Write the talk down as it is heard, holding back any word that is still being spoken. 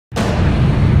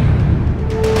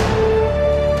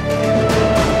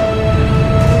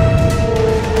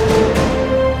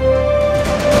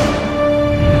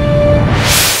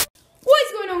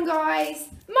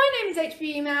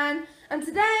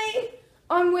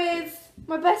I'm with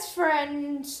my best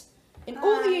friend in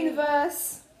all the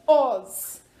universe,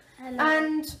 Oz. Hello.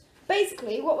 And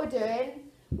basically what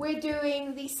we're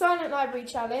doing the Silent Library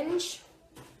Challenge.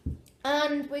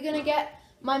 And we're going to get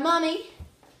my mummy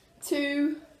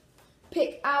to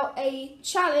pick out a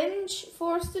challenge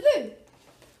for us to do.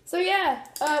 So yeah,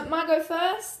 might go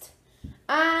first.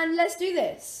 And let's do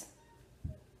this.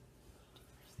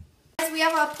 We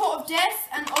have our pot of death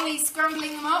and Ollie's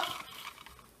scrambling them up.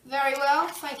 Very well,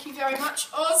 thank you very much,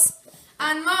 Oz.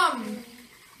 And Mum,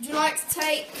 would you like to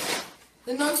take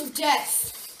the note of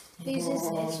death? Whose is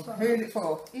this for? Who is it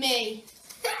for? Me.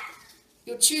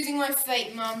 You're choosing my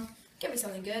fate, Mum. Give me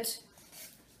something good.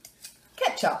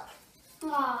 Ketchup.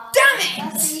 Oh, Damn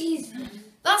it! that's easy.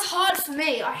 That's hard for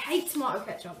me. I hate tomato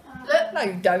ketchup. Look, No,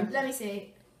 you don't. let me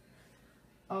see.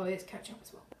 Oh, it's ketchup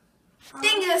as well. Oh,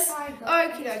 Dingus! I got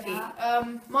Okie that.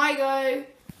 dokie. My go.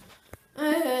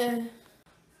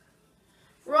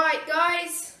 Right,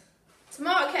 guys.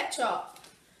 Tomato ketchup.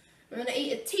 I'm going to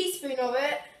eat a teaspoon of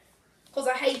it. Because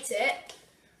I hate it.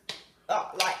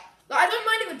 Like, I don't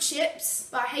mind it with chips.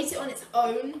 But I hate it on its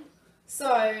own.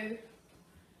 So...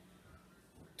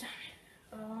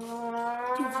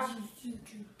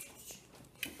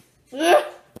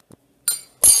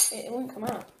 It won't come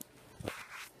out.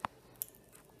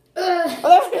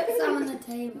 Put some on the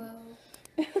table.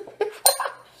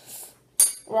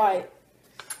 Right.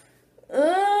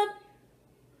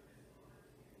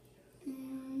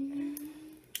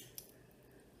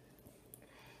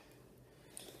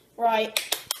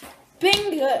 Right.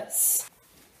 Bingus.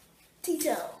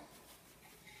 Tito.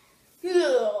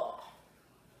 Ugh.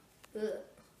 Ugh.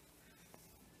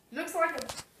 Looks like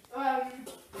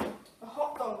a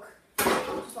hot dog.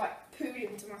 Just like pooed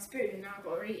into my spoon and now I've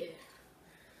got to eat it.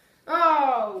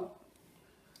 Oh.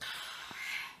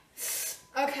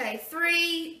 Okay,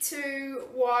 3, 2,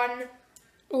 1.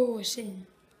 Oh, it's in.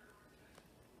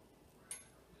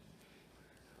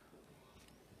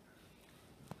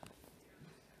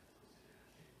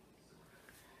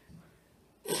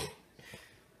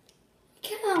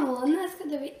 Come on, that's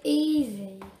going to be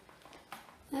easy.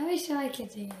 I wish I could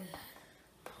do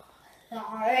that.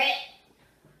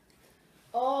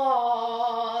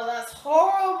 Oh, that's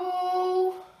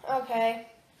horrible. Okay.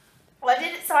 Well, I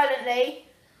did it silently.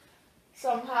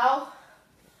 Somehow.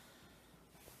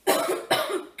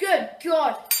 Good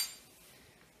God.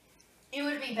 It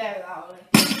would be better without Ollie.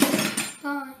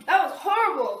 Fine. That was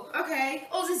horrible. Okay,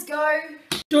 Oz's go.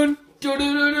 Dun, dun,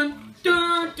 dun, dun,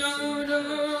 dun, dun,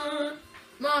 dun.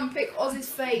 Mum, pick Oz's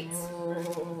fate.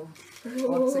 Oh,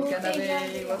 what's it gonna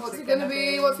be? What's it gonna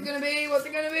be? What's it gonna be? What's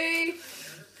it gonna be?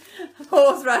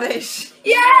 Horseradish.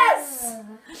 Yes!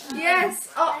 Yes!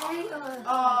 Hang Oh, on.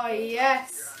 oh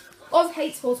yes. Oz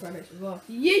hates horseradish as well.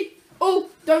 Yay! Oh,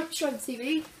 don't show the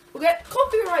TV. We'll get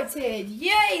copyrighted.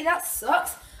 Yay, that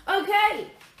sucks. Okay,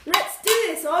 let's do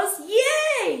this, Oz.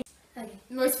 Yay! Okay.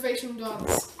 Motivational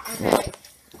dance. Okay.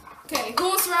 Okay,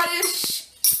 horseradish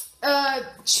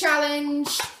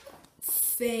challenge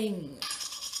thing.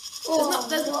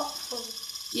 There's not.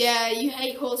 Yeah, you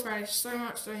hate horseradish so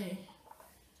much, don't you?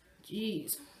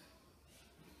 Jeez.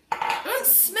 Don't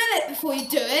smell it before you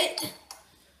do it.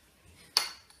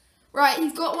 Right,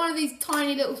 he's got one of these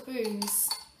tiny little spoons.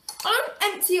 I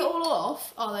don't empty it all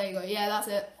off. Oh, there you go. Yeah, that's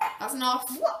it. That's enough.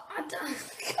 What? I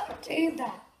can't do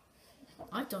that.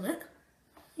 I've done it.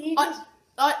 You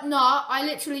I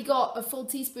literally got a full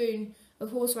teaspoon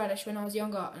of horseradish when I was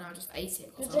younger, and I just ate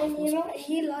it. 'Cause but I then love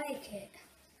you like it.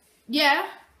 Yeah,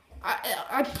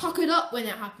 I puckered up when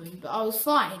it happened, but I was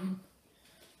fine.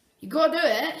 You gotta do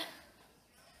it.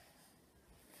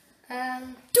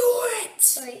 Do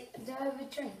it! Wait, do I have a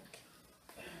drink?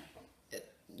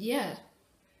 Yeah.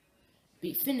 But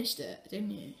you finished it,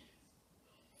 didn't you?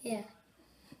 Yeah.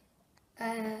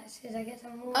 Should I get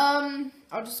some more?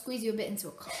 I'll just squeeze you a bit into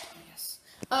a cup, I guess.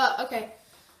 Okay.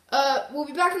 We'll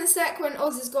be back in a sec when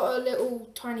Oz has got a little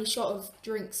tiny shot of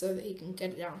drink so that he can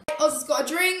get it down. Oz has got a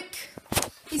drink.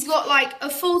 He's got like a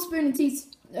full spoon of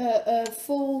a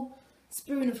full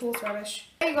spoon of horseradish.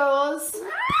 There you go, Oz.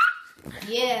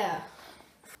 Yeah.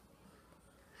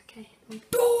 Okay, Do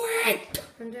it!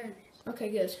 I'm doing it. Okay,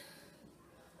 good.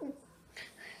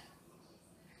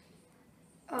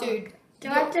 Oh, Dude. do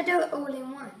I have to do it all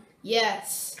in one?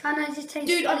 Yes. Can I just taste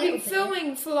Dude, a I've little been bit?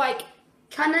 filming for like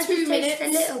Can I 2 just taste a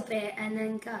minutes. little bit and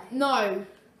then go? No,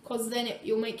 because then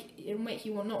it'll make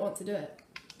you not want to do it.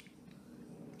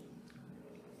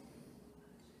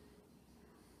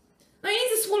 No, you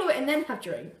need to swallow it and then have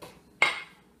drink.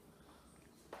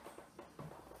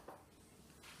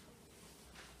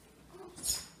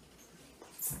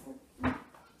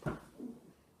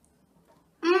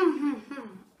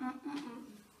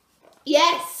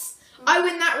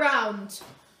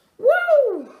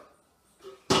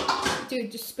 Dude,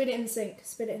 just spit it in the sink.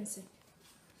 Spit it in the sink.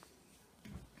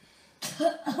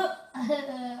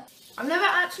 I've never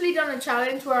actually done a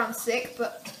challenge where I'm sick,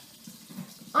 but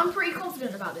I'm pretty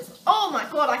confident about this. Oh my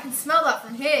god, I can smell that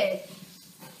from here.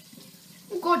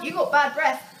 Oh god, you got bad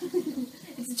breath.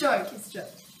 It's a joke, it's a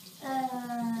joke.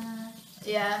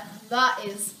 Yeah, that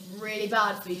is really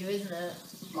bad for you, isn't it?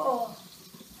 Oh.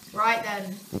 Right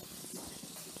then.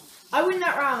 I win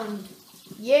that round.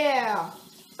 Yeah.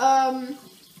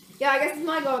 Yeah, I guess it's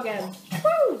my go again.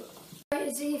 Woo!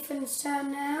 It's Ethan's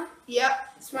turn now. Yep,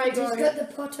 it's my He's go. got the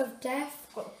pot of death.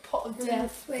 Got a pot of And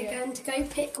death. we're going to go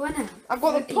pick one out. I've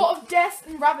got the pot of death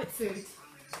and rabbit food.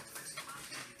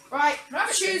 Right,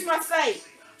 choose my fate.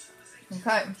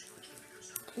 Okay.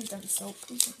 Please don't be salt.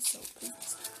 Please don't be salt. Please don't be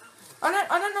salt. I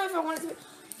don't know if I want it to be.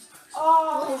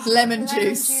 Oh, Lemon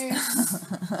juice.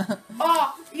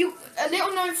 Oh, a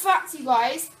little known fact, you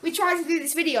guys. We tried to do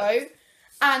this video,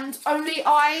 and only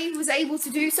I was able to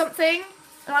do something,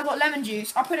 and I got lemon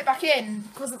juice. I put it back in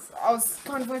because I was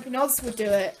kind of hoping Oz would do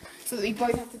it, so that we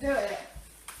both have to do it.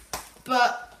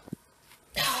 But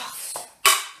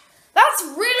that's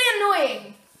really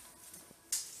annoying.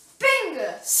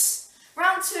 Bingus.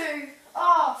 Round 2.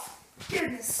 Oh, for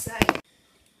goodness sake.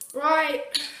 Right.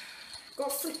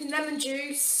 Got flipping lemon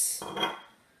juice.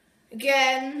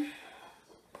 Again.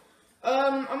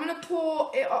 I'm gonna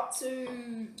pour it up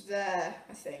to there,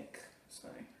 I think. So.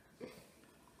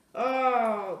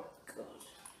 Oh god.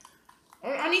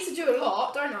 I need to do a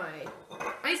lot, don't I?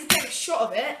 I need to take a shot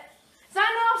of it. Is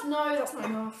that enough? No, that's not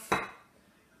enough.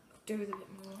 Do with a bit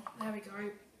more. There we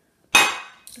go.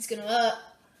 It's gonna hurt.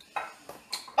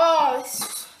 Oh,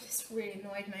 this really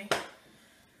annoyed me.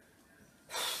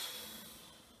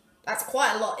 That's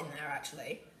quite a lot in there,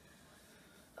 actually.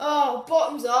 Oh,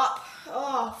 bottoms up.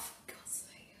 Oh, for God's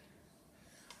sake.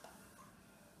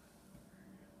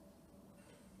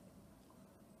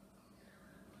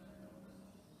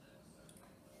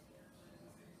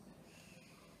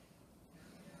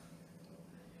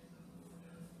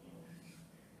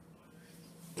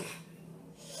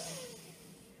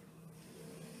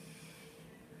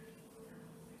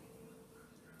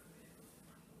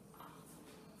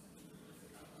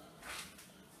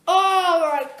 Oh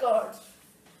my god.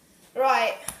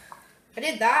 Right. I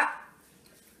did that.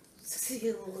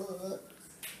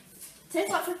 Tastes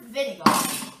like flipping vinegar.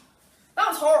 That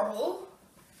was horrible.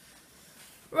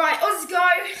 Right, Oz go.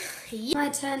 My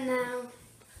turn now.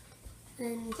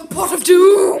 And The pot of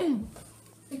doom.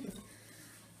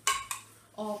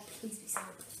 Oh, please be salt.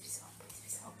 Please be salt. Please be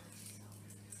salt.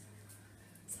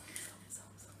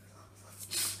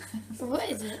 Please be salt. what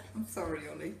is it? I'm sorry,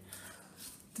 Ollie.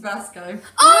 Tabasco.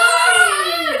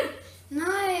 Oh!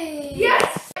 No.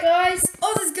 Yes, guys.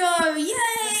 Oz go.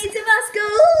 Yay, Tabasco.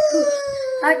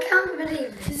 I can't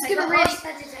believe this. This is I gonna got really-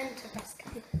 Oxford and Tabasco.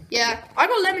 Yeah, I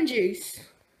got lemon juice.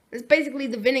 It's basically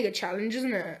the vinegar challenge,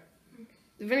 isn't it?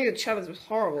 The vinegar challenge was I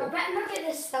horrible. better not get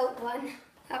the salt one.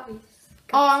 That'll be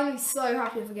Oh, I'm gonna be so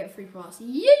happy if I get a free pass.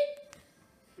 Yeet!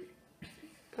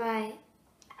 right.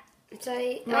 So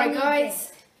Right,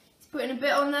 guys. He's putting a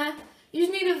bit on there. You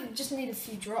just need a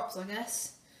few drops, I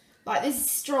guess. Like, this is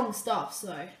strong stuff,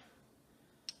 so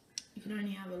you can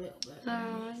only have a little bit.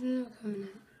 Oh, it's not coming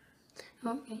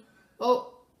out. Okay.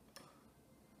 Oh.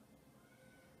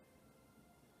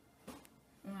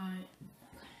 Right.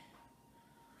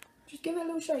 Just give it a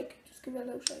little shake. Just give it a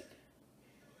little shake.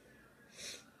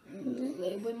 A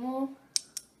little bit more.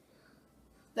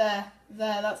 There,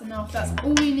 that's enough. That's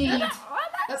all we need.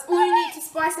 That's all you need to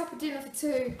spice up a dinner for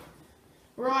 2.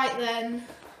 Right then.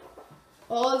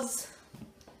 Oz.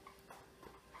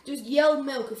 Just yell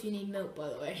milk if you need milk, by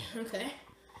the way. Okay.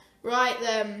 Right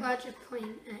then. I'll just point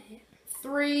at it.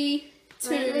 3, 2,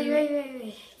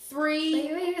 Wait.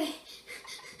 3,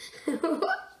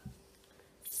 What?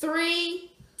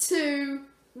 3, 2,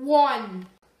 1.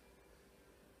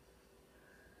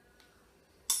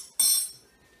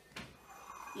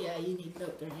 Yeah, you need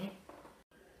milk, don't you?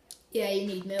 Yeah, you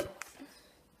need milk.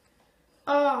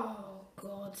 Oh,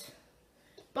 God.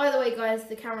 By the way, guys,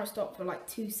 the camera stopped for like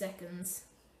 2 seconds.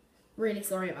 Really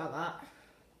sorry about that.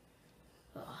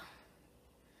 Ugh.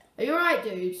 Are you alright,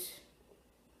 dude?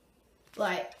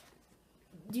 Like,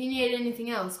 do you need anything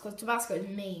else? Because Tabasco is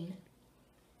mean.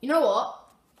 You know what?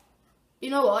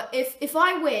 If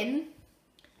I win,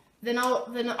 then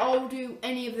I'll do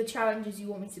any of the challenges you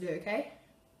want me to do, okay?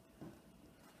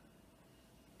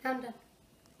 I'm done.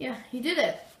 Yeah, you did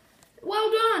it.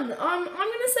 Well done. I'm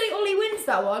gonna say Ollie wins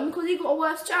that one because he got a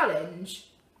worse challenge.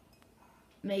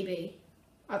 Maybe.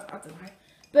 I don't know.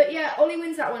 But yeah, Ollie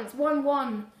wins that one. It's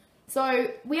 1-1.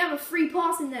 So we have a free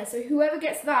pass in there. So whoever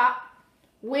gets that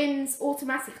wins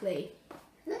automatically.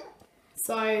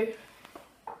 So,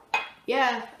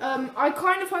 yeah, I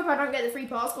kind of hope I don't get the free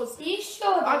pass because Are you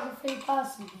sure there's a free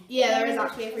pass in here? yeah, there is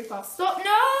actually a free pass. Stop!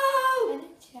 No! Let me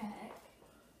check.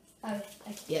 Oh,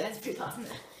 okay. Yeah, there's a free pass in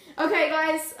there. Okay,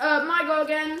 guys, my go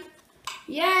again.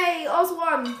 Yay! Oz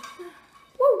won.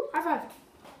 Woo! High five!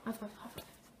 High five! High five!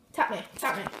 Tap me!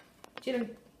 Tap me! Jillian,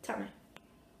 tap me.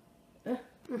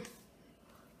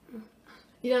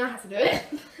 You don't have to do it.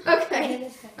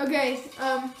 Okay. Okay.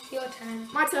 Your turn.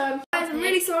 My turn. Guys, I'm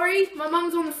really sorry. My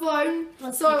mum's on the phone,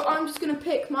 so I'm just gonna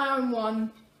pick my own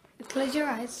one. Close your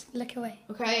eyes. Look away.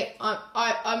 Okay.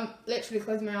 I'm literally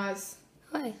closing my eyes.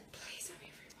 Why? Please let me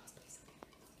free pass, please.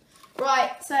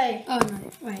 Right. Say. Oh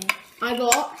no. Wait. I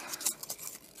got.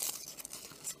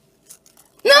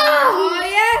 No! Oh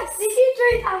yes. Did you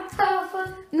drink that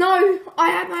purple? No, I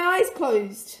had my eyes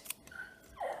closed.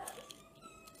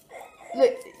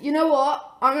 Look, you know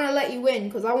what? I'm gonna let you win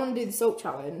because I want to do the salt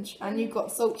challenge, and you've got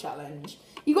the salt challenge.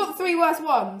 You got the 3 worst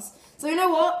ones. So you know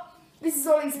what? This is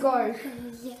Ollie's go.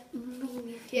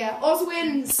 Yeah, Oz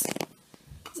wins.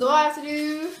 So I have to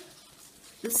do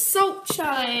the salt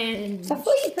challenge. I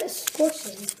thought you put squash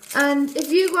in. And if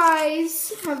you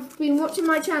guys have been watching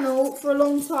my channel for a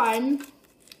long time,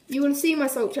 you would have seen my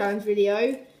salt challenge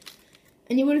video,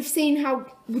 and you would have seen how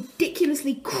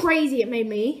ridiculously crazy it made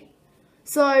me.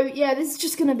 So yeah, this is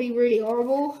just gonna be really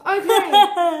horrible.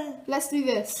 Okay, let's do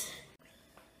this.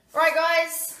 Right,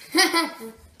 guys.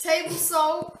 Table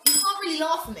salt. You can't really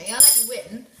laugh at me. I let you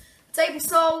win. Table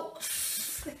salt.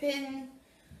 Flipping.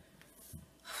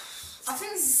 I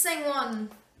think this is the same one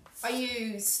I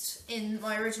used in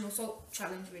my original salt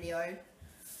challenge video.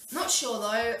 Not sure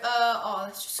though. Oh,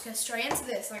 let's just get straight into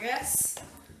this, I guess.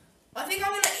 I think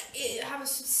I'm gonna have a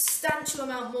substantial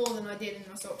amount more than I did in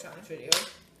my salt challenge video.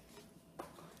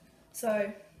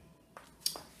 So,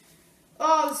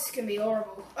 oh, this is gonna be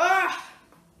horrible. Ah!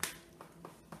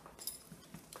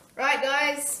 Right,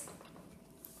 guys.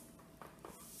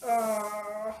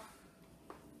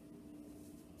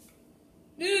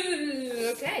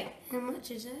 Okay. How much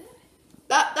is it?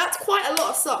 That's quite a lot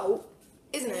of salt,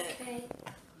 isn't it? Okay.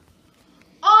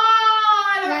 Oh,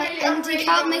 I don't really, And you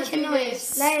can't make a noise.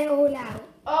 This. Let it all out.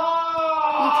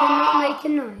 Oh! You cannot make a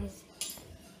noise.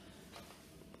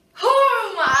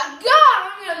 Oh my god,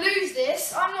 I'm gonna lose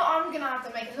this. I'm gonna have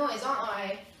to make a noise, aren't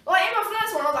I? Like in my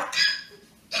first one, I was like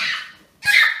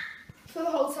for the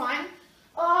whole time.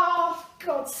 Oh,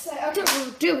 God's sake.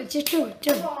 Okay. Do it, just do it,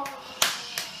 do it. Oh,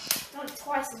 done it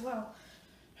twice as well.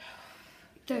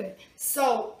 Do it.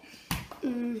 So,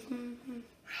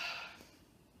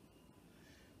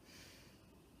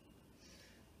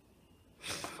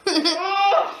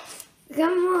 oh,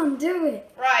 Come on, do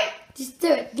it. right. Just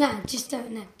do it now, just do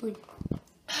it now. Boom.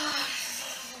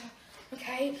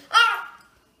 Okay. Ah!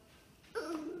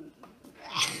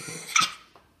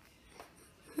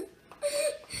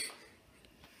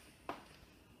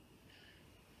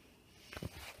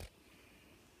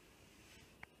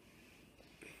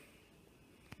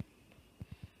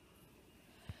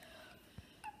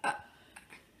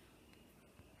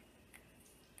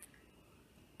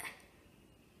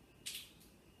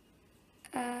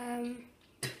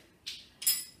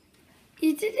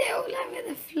 You did it all over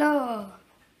the floor.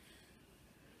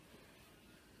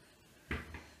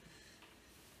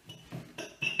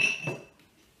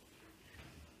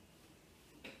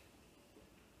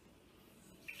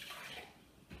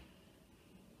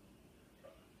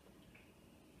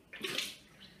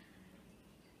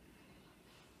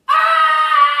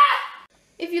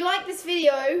 If you like this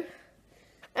video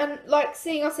and like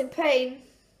seeing us in pain,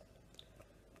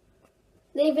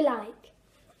 Leave a like.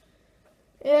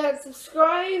 yeah,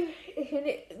 subscribe if you're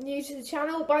new to the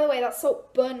channel. By the way, that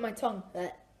salt burned my tongue.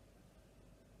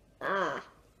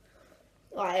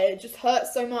 Like, it just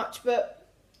hurts so much. But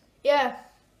yeah,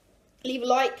 leave a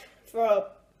like for our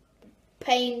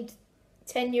pained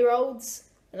 10-year-olds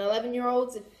and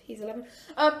 11-year-olds if he's 11.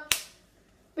 But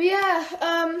yeah,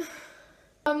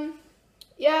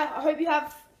 yeah, I hope you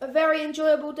have a very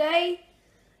enjoyable day,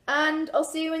 and I'll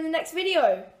see you in the next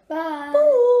video. Bye.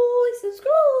 Bye.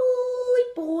 Subscribe,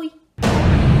 boy.